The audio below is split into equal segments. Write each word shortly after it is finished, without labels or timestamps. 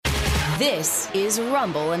This is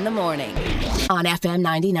Rumble in the Morning on FM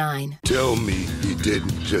 99. Tell me he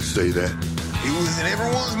didn't just say that. It was in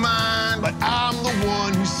everyone's mind, but I'm the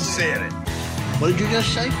one who said it. What did you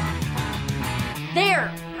just say?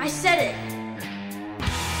 There, I said it.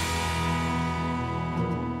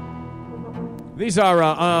 These are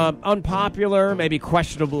unpopular, maybe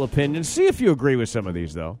questionable opinions. See if you agree with some of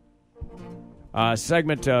these, though.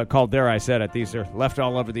 Segment called There I Said It. These are left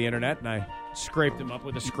all over the internet, and I scrape them up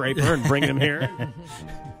with a scraper and bring them here.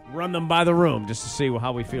 Run them by the room just to see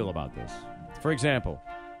how we feel about this. For example,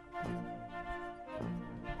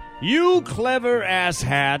 you clever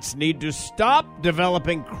asshats need to stop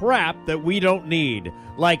developing crap that we don't need,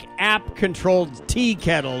 like app-controlled tea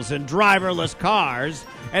kettles and driverless cars,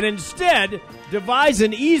 and instead devise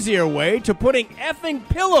an easier way to putting effing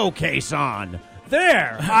pillowcase on.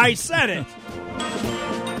 There, I said it.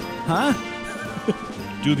 Huh?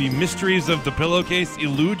 Do the mysteries of the pillowcase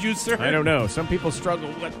elude you, sir? I don't know. Some people struggle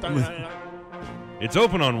with It's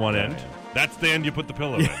open on one end. That's the end you put the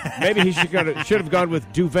pillow in. Maybe he should have gone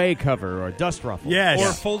with duvet cover or dust ruffle. Yes.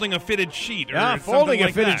 Or folding a fitted sheet. Or Yeah, something folding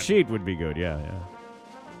like a fitted that. sheet would be good. Yeah.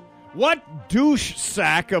 What douche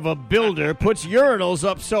sack of a builder puts urinals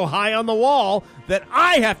up so high on the wall that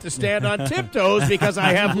I have to stand on tiptoes because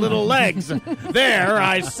I have little legs? There,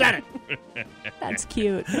 I said it. That's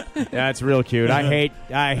cute. That's real cute. I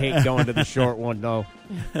hate going to the short one though.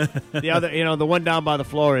 The other, the one down by the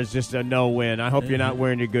floor is just a no-win. I hope you're not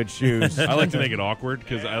wearing your good shoes. I like to make it awkward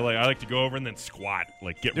because I like to go over and then squat,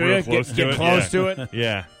 like get Do real you? close to Get it. close Yeah. to it.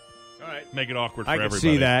 Yeah. All right. Make it awkward for I can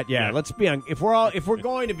everybody. see that. Yeah. Let's be if we're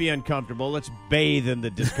going to be uncomfortable, let's bathe in the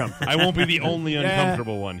discomfort. I won't be the only Yeah.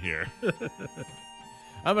 uncomfortable one here.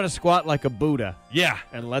 I'm going to squat like a Buddha Yeah.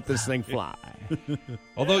 and let this thing fly.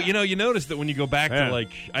 Although, you notice that when you go back Yeah. to,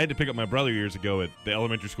 I had to pick up my brother years ago at the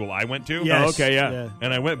elementary school I went to. Yes. Oh, okay, yeah.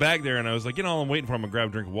 And I went back there and I was like, I'm waiting for him to grab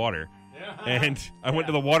a drink of water. And I went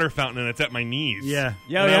to the water fountain and it's at my knees. Yeah.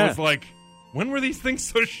 Yeah, and yeah. I was like, when were these things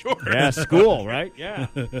so short? Yeah, school, right? Yeah.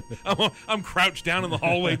 I'm crouched down in the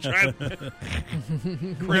hallway trying to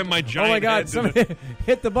cram my giant Oh my God! head to the- Somebody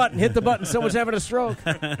hit the button! Someone's having a stroke.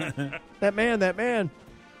 That man.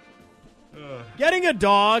 Getting a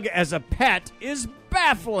dog as a pet is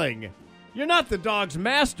baffling. You're not the dog's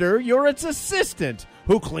master. You're its assistant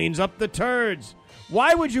who cleans up the turds.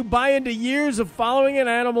 Why would you buy into years of following an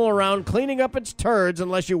animal around cleaning up its turds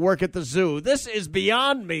unless you work at the zoo? This is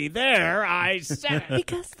beyond me. There, I said it.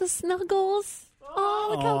 Because the snuggles. Oh,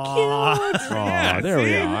 look how cute. Oh, there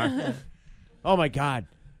we are. Oh my God!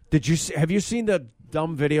 Have you seen the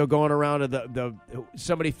dumb video going around of the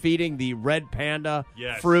somebody feeding the red panda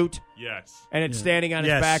Yes. fruit? Yes. And it's standing on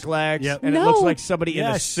Yes. its back legs, Yep. and it No. looks like somebody in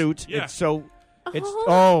a Yes. suit. Yeah. It's so. It's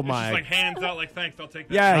Oh. It's my. just like hands out like, thanks, I'll take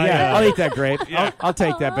that. Yeah. I'll eat that grape. Yeah. I'll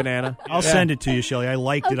take that banana. I'll send it to you, Shelly. I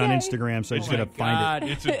liked it on Okay. Instagram, so I just Oh got my to find God.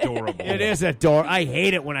 It's adorable. It is adorable. I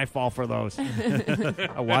hate it when I fall for those.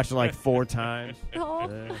 I watched it like 4 times. Oh.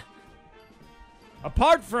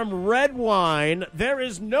 Apart from red wine, there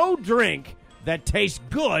is no drink that tastes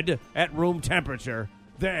good at room temperature.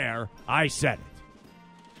 There, I said it.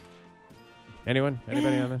 Anyone?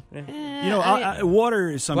 Anybody on that? Yeah. it. You know,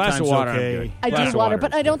 water is sometimes Glass of water, I'm okay. good. I Glass do of water, water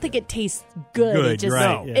but is I don't good. think it tastes good. Good, It just,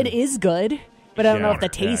 right, yeah. It is good, but I don't know if the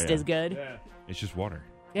water. Yeah, taste yeah. is good. It's just water.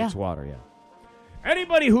 Yeah. It's water, yeah.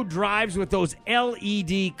 Anybody who drives with those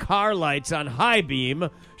LED car lights on high beam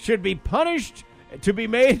should be punished to be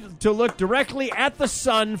made to look directly at the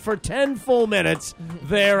sun for 10 full minutes.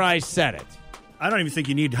 There, I said it. I don't even think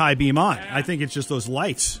you need high beam on. I think it's just those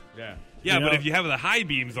lights. Yeah. Yeah, You but know, if you have the high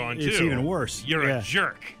beams on, too, it's even worse. You're Yeah. a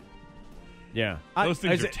jerk. Yeah. Those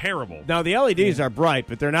things are terrible. Now, the LEDs are bright,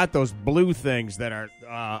 but they're not those blue things that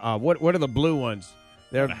are, what are the blue ones?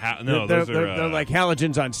 They're, no, they're, those are, they're like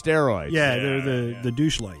halogens on steroids. Yeah, they're the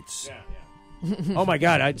douche lights. Oh, my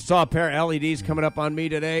God. I saw a pair of LEDs coming up on me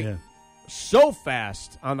today. Yeah. So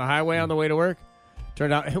fast on the highway on the way to work.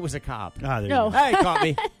 Turned out it was a cop. Ah, there No. you go. Hey, he caught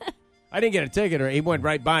me. I didn't get a ticket, or he went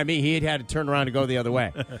right by me. He had to turn around and go the other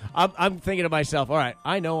way. I'm thinking to myself, all right,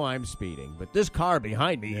 I know I'm speeding, but this car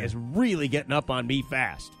behind me is really getting up on me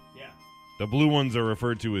fast. Yeah. The blue ones are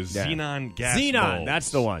referred to as Yeah. xenon gas Xenon, bulbs. that's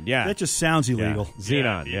the one. Yeah. That just sounds illegal.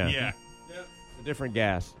 Xenon, yeah. Yeah. A different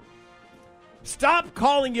gas. Stop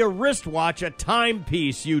calling your wristwatch a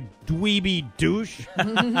timepiece, you dweeby douche.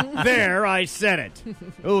 There, I said it.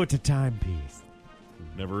 Oh, it's a timepiece.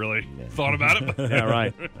 Never really thought about it. Yeah,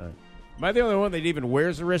 right. Am I the only one that even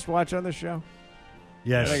wears a wristwatch on this show?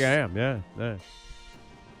 Yes. I think I am, yeah.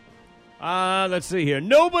 Let's see here.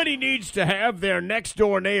 Nobody needs to have their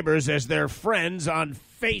next-door neighbors as their friends on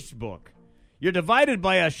Facebook. You're divided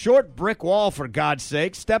by a short brick wall, for God's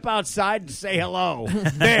sake. Step outside and say hello.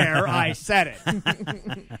 There, I said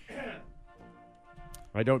it.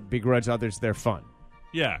 I don't begrudge others their fun.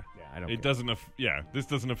 Yeah. I don't It care. doesn't. This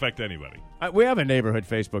doesn't affect anybody. We have a neighborhood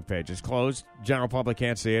Facebook page. It's closed. General public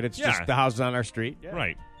can't see it. It's Yeah. just the houses on our street. Yeah.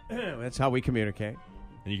 Right. That's how we communicate.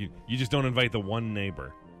 And you just don't invite the one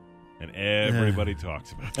neighbor, and everybody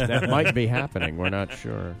talks about it. That might be happening. We're not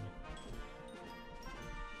sure.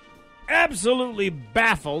 Absolutely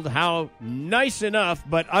baffled how nice enough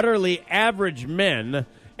but utterly average men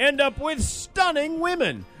end up with stunning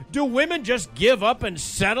women. Do women just give up and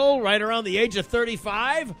settle right around the age of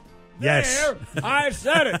 35? Yes. There, I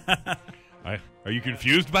said it. Are you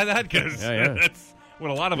confused by that? Because Yeah. that's what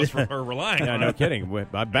a lot of us are relying Yeah, on. no kidding.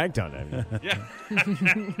 I banked on that. Yeah.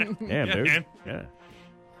 Damn, Yeah, dude. man. Yeah.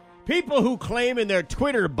 People who claim in their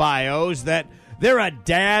Twitter bios that they're a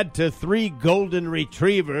dad to 3 golden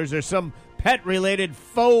retrievers or some pet-related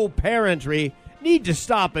faux parentry need to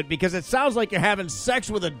stop it because it sounds like you're having sex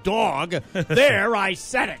with a dog. There, I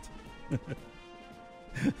said it.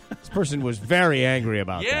 This person was very angry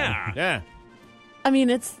about Yeah. that. Yeah. I mean,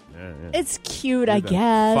 it's cute, I The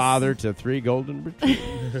guess. Father to 3 golden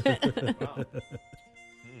retrievers.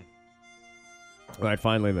 All right,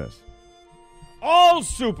 finally this. All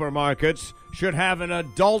supermarkets should have an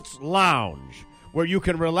adult's lounge where you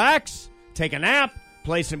can relax, take a nap,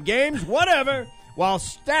 play some games, whatever, while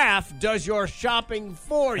staff does your shopping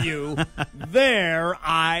for you. There,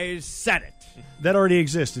 I said it. That already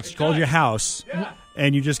exists. It's called your house,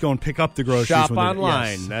 and you just go and pick up the groceries. Shop when they're-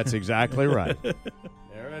 online. Yes. That's exactly right.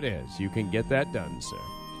 There it is. You can get that done, sir.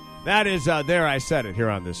 That is There I Said It here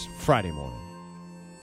on this Friday morning.